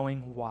not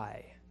knowing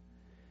why.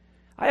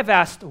 I have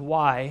asked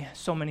why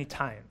so many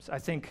times. I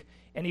think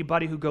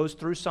anybody who goes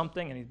through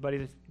something, anybody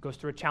that goes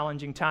through a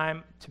challenging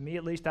time, to me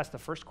at least, that's the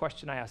first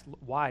question I ask.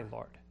 Why,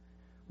 Lord?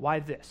 Why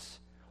this?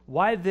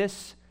 Why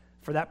this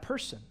for that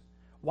person?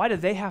 Why do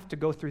they have to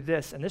go through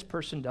this, and this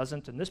person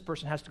doesn't, and this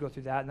person has to go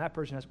through that, and that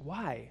person has,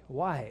 why?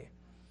 Why?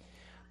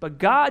 But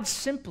God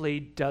simply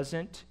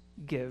doesn't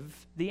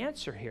give the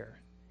answer here.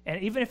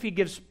 And even if he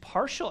gives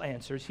partial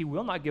answers, he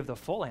will not give the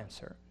full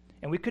answer.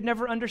 And we could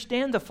never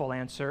understand the full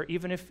answer,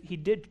 even if he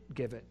did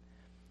give it.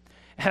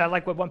 And I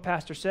like what one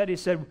pastor said. He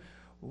said,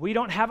 "We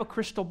don't have a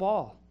crystal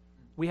ball.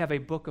 We have a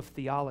book of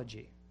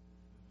theology."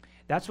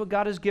 That's what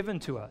God has given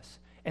to us.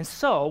 And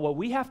so what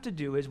we have to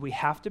do is we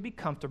have to be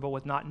comfortable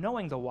with not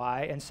knowing the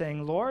why and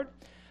saying, "Lord,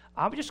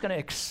 I'm just going to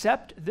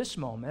accept this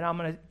moment. I'm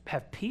going to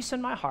have peace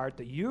in my heart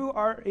that you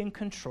are in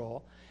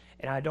control,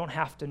 and I don't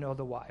have to know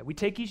the why." We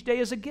take each day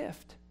as a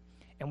gift,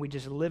 and we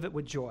just live it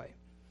with joy.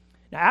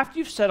 Now, after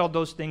you've settled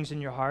those things in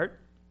your heart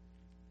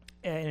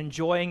and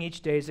enjoying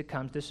each day as it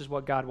comes, this is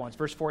what God wants.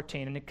 Verse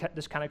 14, and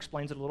this kind of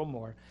explains it a little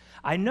more.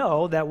 "I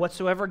know that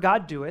whatsoever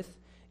God doeth,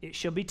 it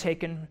shall be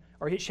taken,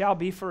 or it shall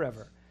be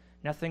forever.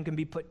 Nothing can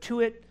be put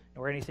to it,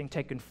 nor anything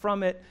taken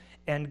from it,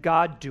 and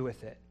God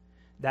doeth it,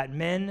 that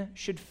men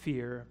should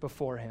fear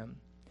before him.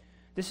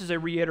 This is a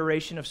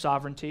reiteration of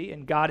sovereignty,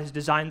 and God has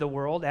designed the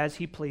world as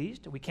he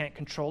pleased. We can't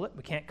control it.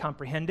 We can't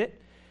comprehend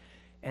it.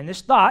 And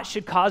this thought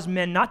should cause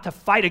men not to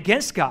fight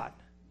against God,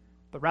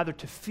 but rather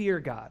to fear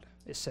God,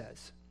 it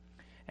says.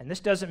 And this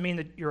doesn't mean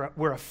that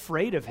we're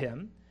afraid of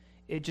him.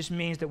 It just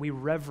means that we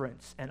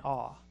reverence and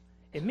awe.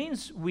 It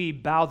means we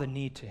bow the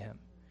knee to him.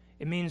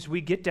 It means we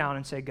get down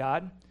and say,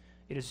 God,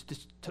 this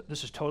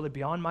is totally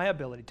beyond my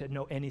ability to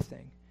know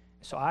anything.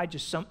 So I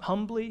just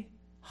humbly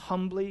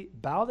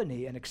bow the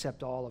knee and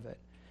accept all of it.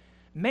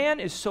 Man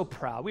is so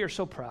proud. We are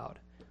so proud.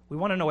 We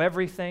want to know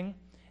everything,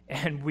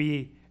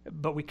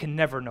 but we can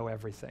never know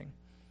everything.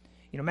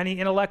 Many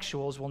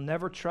intellectuals will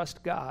never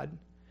trust God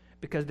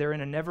because they're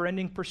in a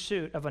never-ending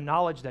pursuit of a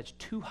knowledge that's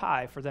too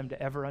high for them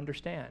to ever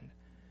understand.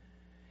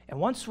 And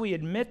once we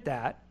admit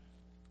that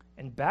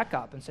and back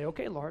up and say,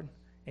 okay, Lord,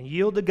 and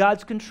yield to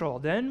God's control,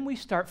 then we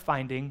start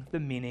finding the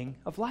meaning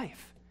of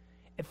life.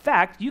 In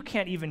fact, you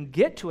can't even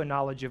get to a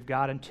knowledge of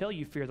God until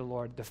you fear the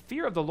Lord. The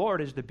fear of the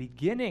Lord is the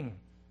beginning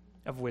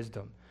of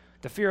wisdom.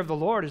 The fear of the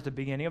Lord is the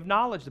beginning of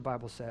knowledge, the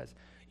Bible says.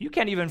 You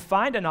can't even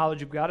find a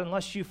knowledge of God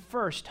unless you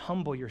first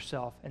humble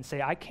yourself and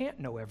say, I can't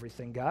know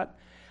everything, God.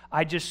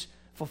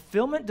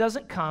 Fulfillment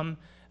doesn't come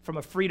from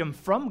a freedom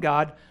from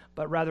God,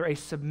 but rather a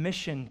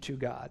submission to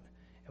God.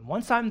 And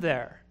once I'm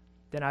there,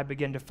 then I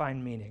begin to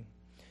find meaning.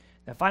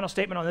 The final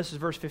statement on this is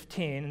verse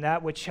 15, and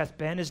that which hath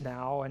been is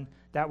now, and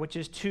that which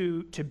is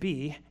to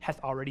be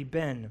hath already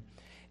been,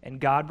 and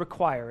God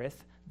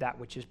requireth that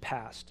which is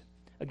past.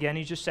 Again,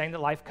 he's just saying that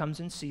life comes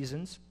in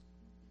seasons.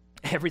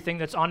 Everything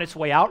that's on its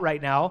way out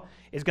right now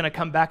is going to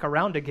come back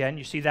around again.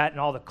 You see that in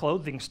all the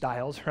clothing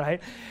styles,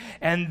 right?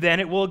 And then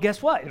it will,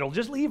 guess what? It'll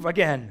just leave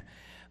again.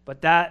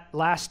 But that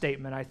last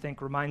statement, I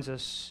think, reminds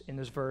us in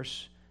this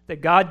verse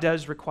that God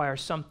does require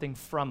something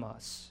from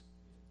us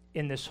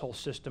in this whole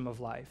system of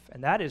life,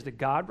 and that is that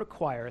God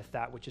requireth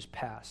that which is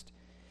past.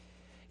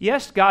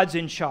 Yes, God's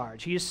in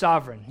charge. He is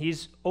sovereign.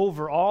 He's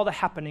over all the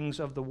happenings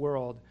of the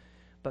world,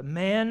 but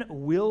man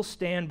will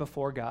stand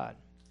before God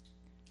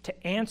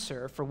to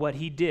answer for what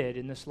he did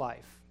in this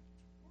life.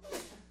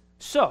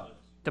 So,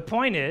 the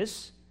point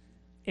is,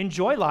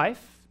 enjoy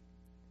life,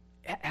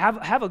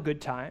 have a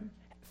good time,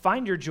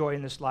 find your joy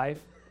in this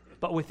life,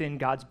 but within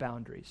God's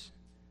boundaries.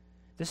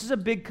 This is a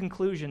big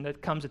conclusion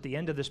that comes at the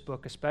end of this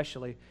book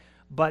especially,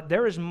 but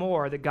there is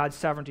more that God's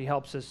sovereignty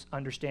helps us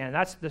understand.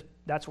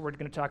 That's what we're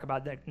going to talk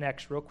about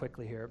next real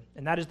quickly here,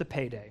 and that is the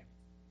payday.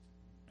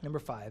 Number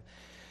 5.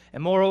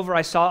 And moreover,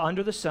 I saw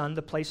under the sun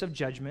the place of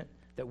judgment,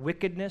 that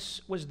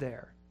wickedness was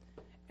there,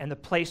 and the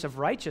place of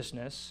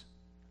righteousness,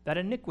 that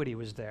iniquity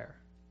was there.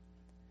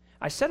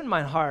 I said in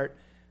my heart,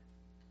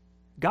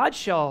 God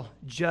shall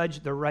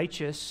judge the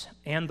righteous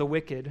and the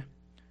wicked,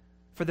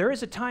 for there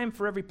is a time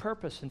for every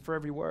purpose and for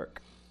every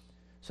work.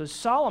 So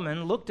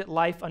Solomon looked at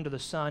life under the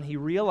sun. He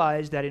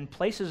realized that in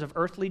places of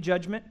earthly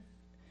judgment,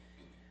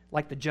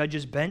 like the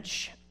judge's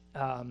bench,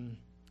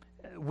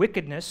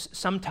 wickedness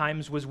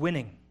sometimes was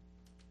winning.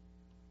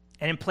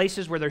 And in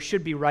places where there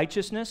should be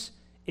righteousness,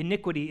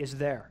 iniquity is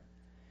there.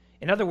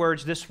 In other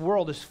words, this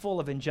world is full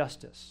of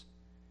injustice.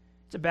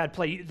 It's a bad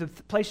place. The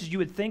places you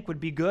would think would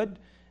be good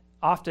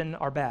often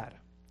are bad.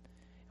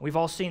 We've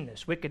all seen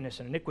this. Wickedness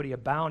and iniquity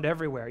abound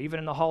everywhere, even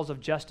in the halls of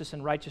justice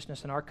and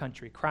righteousness in our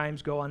country.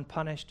 Crimes go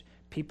unpunished.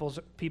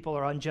 People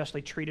are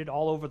unjustly treated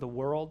all over the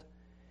world.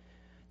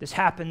 This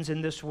happens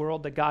in this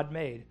world that God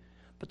made.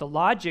 But the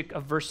logic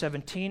of verse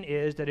 17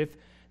 is that if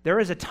there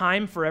is a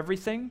time for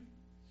everything,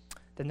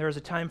 then there is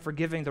a time for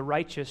giving the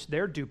righteous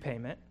their due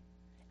payment,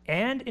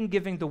 and in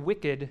giving the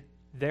wicked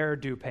their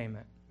due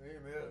payment.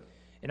 Amen.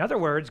 In other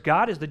words,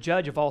 God is the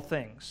judge of all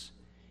things.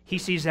 He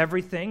sees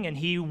everything, and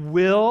he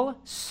will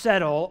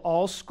settle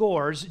all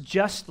scores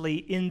justly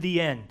in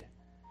the end.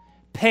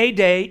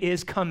 Payday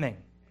is coming.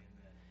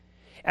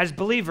 As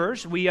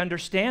believers, we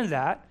understand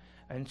that,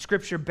 and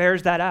Scripture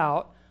bears that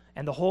out,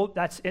 and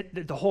that's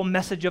it, the whole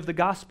message of the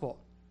gospel.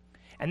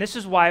 And this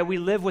is why we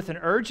live with an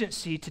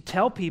urgency to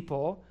tell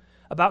people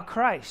about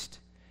Christ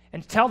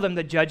and tell them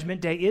the judgment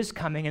day is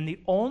coming, and the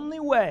only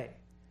way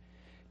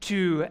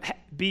to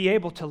be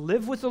able to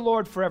live with the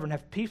Lord forever and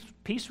have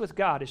peace with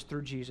God is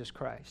through Jesus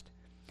Christ.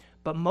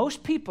 But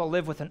most people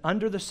live with an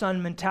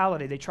under-the-sun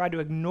mentality. They try to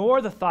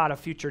ignore the thought of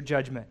future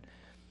judgment.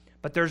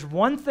 But there's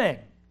one thing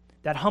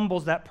that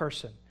humbles that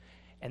person,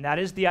 and that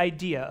is the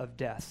idea of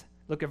death.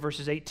 Look at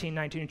verses 18,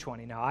 19, and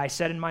 20. Now I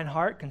said in mine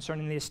heart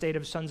concerning the estate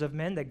of sons of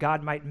men that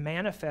God might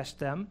manifest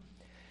them,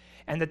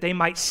 and that they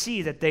might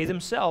see that they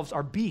themselves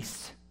are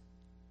beasts.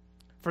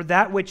 For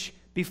that which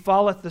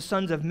befalleth the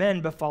sons of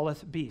men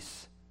befalleth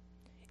beasts.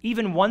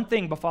 Even one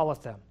thing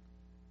befalleth them.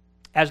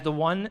 As the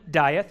one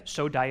dieth,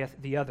 so dieth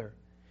the other.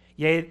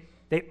 Yea,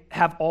 they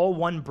have all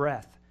one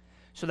breath,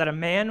 so that a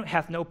man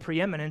hath no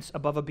preeminence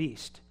above a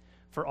beast,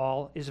 for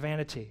all is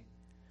vanity.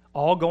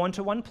 All go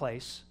into one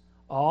place,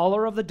 all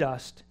are of the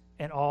dust,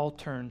 and all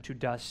turn to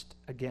dust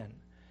again.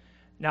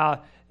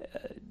 Now,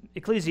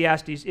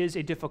 Ecclesiastes is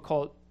a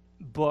difficult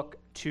book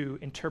to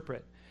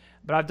interpret.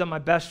 but I've done my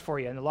best for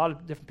you. And a lot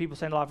of different people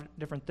saying a lot of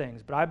different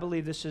things, but I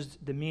believe this is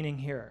the meaning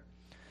here.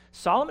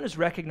 Solomon is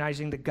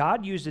recognizing that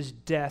God uses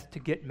death to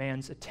get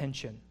man's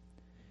attention.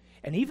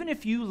 And even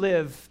if you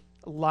live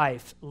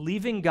life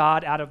leaving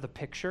God out of the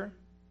picture,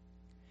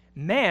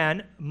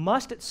 man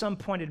must at some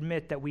point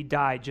admit that we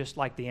die just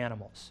like the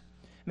animals.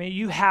 I mean,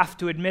 you have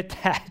to admit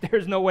that.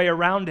 There's no way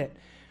around it.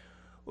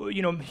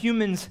 You know,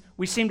 humans,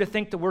 we seem to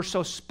think that we're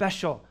so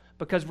special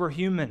because we're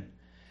human.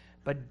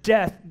 But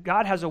death,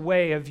 God has a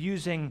way of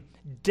using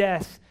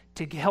death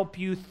to help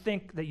you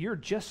think that you're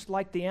just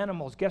like the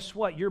animals. Guess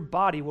what? Your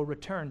body will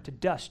return to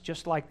dust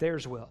just like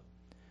theirs will.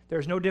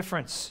 There's no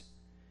difference.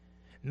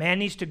 Man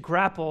needs to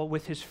grapple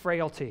with his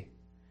frailty.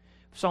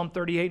 Psalm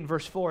 38 and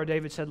verse 4,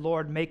 David said,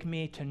 Lord, make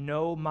me to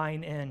know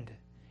mine end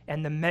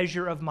and the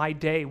measure of my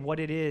day, what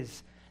it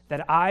is,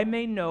 that I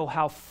may know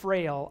how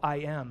frail I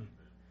am.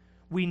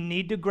 We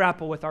need to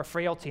grapple with our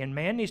frailty, and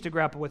man needs to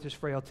grapple with his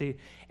frailty.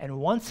 And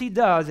once he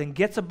does and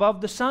gets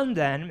above the sun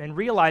then and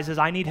realizes,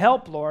 I need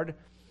help, Lord,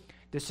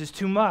 this is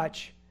too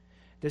much,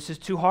 this is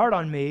too hard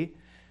on me,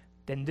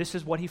 then this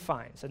is what he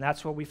finds. And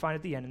that's what we find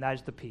at the end, and that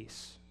is the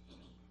peace.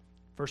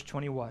 Verse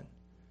 21,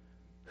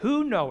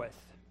 who knoweth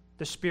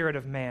the spirit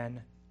of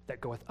man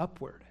that goeth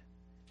upward,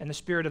 and the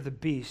spirit of the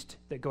beast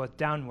that goeth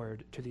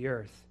downward to the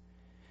earth?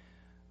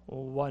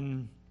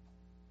 One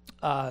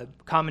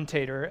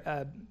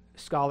commentator,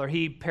 scholar,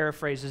 he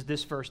paraphrases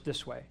this verse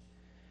this way: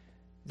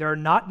 there are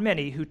not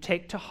many who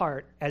take to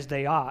heart as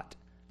they ought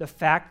the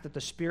fact that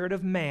the spirit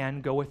of man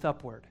goeth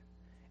upward,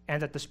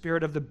 and that the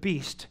spirit of the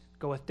beast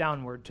goeth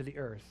downward to the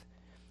earth.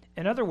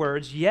 In other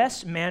words,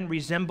 yes, man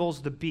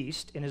resembles the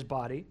beast in his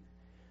body,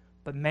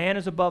 but man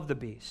is above the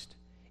beast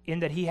in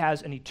that he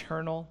has an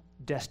eternal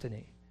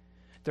destiny.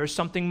 There's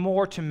something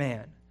more to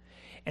man.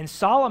 And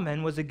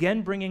Solomon was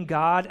again bringing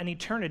God and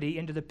eternity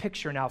into the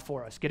picture now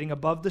for us, getting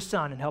above the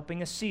sun and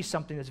helping us see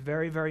something that's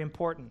very, very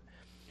important.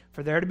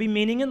 For there to be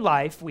meaning in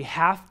life, we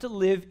have to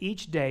live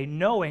each day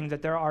knowing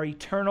that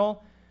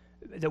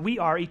we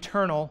are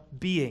eternal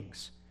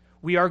beings.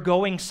 We are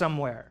going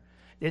somewhere.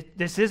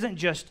 This isn't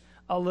just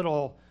a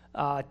little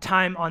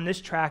time on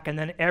this track and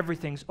then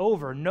everything's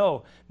over.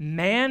 No,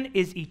 man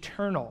is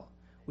eternal.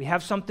 We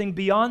have something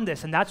beyond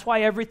this, and that's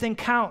why everything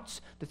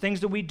counts. The things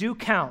that we do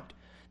count.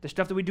 The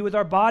stuff that we do with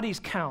our bodies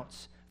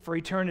counts for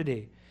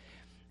eternity.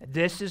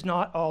 This is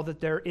not all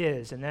that there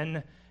is. And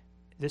then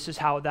this is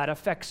how that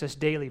affects us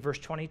daily. Verse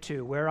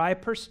 22,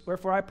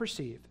 wherefore I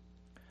perceive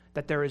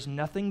that there is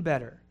nothing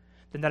better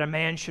than that a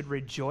man should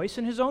rejoice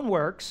in his own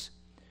works,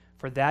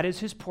 for that is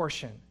his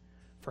portion.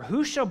 For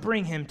who shall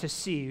bring him to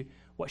see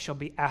what shall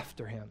be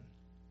after him?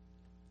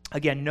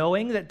 Again,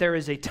 knowing that there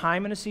is a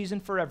time and a season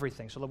for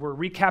everything. So we're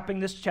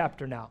recapping this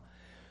chapter now.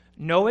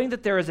 Knowing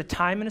that there is a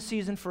time and a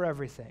season for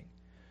everything.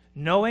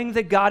 Knowing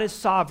that God is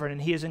sovereign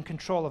and he is in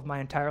control of my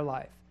entire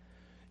life.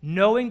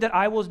 Knowing that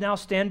I will now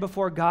stand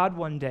before God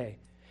one day.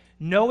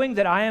 Knowing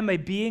that I am a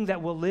being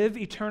that will live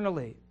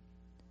eternally.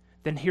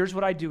 Then here's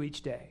what I do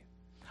each day.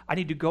 I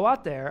need to go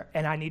out there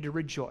and I need to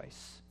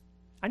rejoice.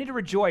 I need to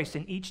rejoice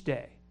in each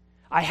day.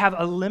 I have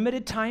a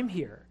limited time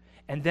here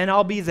and then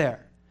I'll be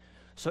there.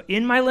 So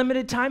in my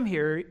limited time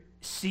here,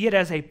 see it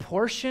as a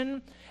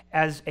portion,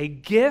 as a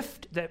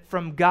gift that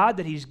from God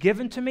that he's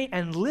given to me,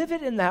 and live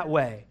it in that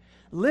way.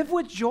 Live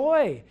with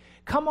joy.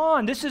 Come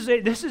on, this is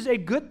a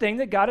good thing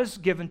that God has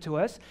given to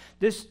us.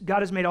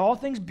 God has made all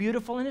things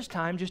beautiful in his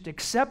time. Just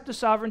accept the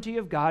sovereignty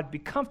of God, be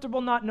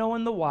comfortable not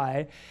knowing the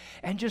why,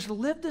 and just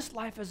live this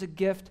life as a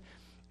gift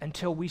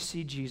until we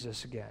see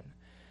Jesus again.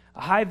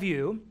 A high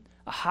view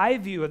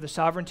of the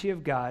sovereignty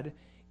of God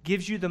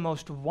gives you the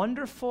most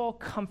wonderful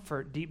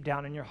comfort deep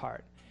down in your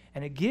heart.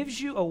 And it gives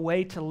you a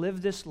way to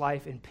live this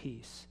life in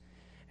peace.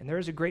 And there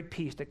is a great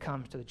peace that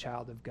comes to the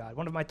child of God.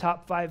 One of my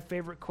top 5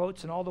 favorite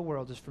quotes in all the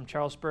world is from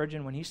Charles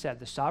Spurgeon when he said,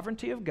 "The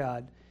sovereignty of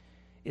God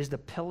is the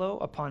pillow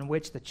upon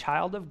which the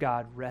child of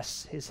God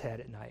rests his head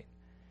at night,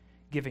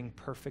 giving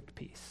perfect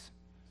peace."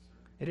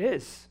 It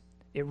is.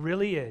 It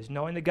really is.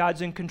 Knowing that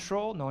God's in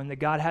control, knowing that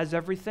God has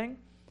everything,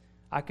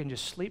 I can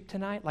just sleep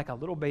tonight like a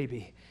little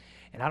baby.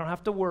 And I don't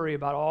have to worry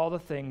about all the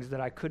things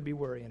that I could be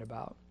worrying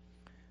about.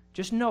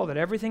 Just know that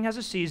everything has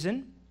a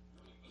season,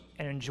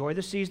 and enjoy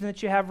the season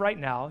that you have right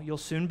now. You'll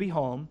soon be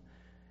home,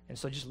 and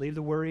so just leave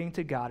the worrying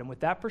to God. And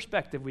with that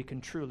perspective, we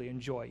can truly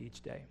enjoy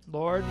each day.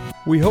 Lord,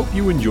 we hope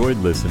you enjoyed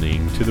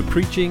listening to the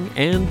preaching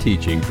and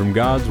teaching from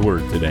God's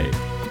Word today.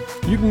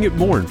 You can get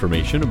more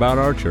information about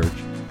our church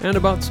and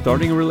about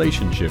starting a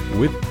relationship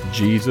with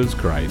Jesus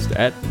Christ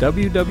at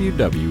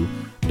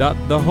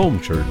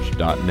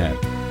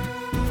www.thehomechurch.net.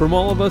 From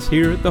all of us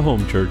here at the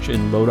Home Church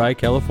in Lodi,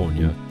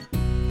 California,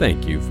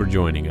 thank you for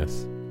joining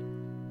us.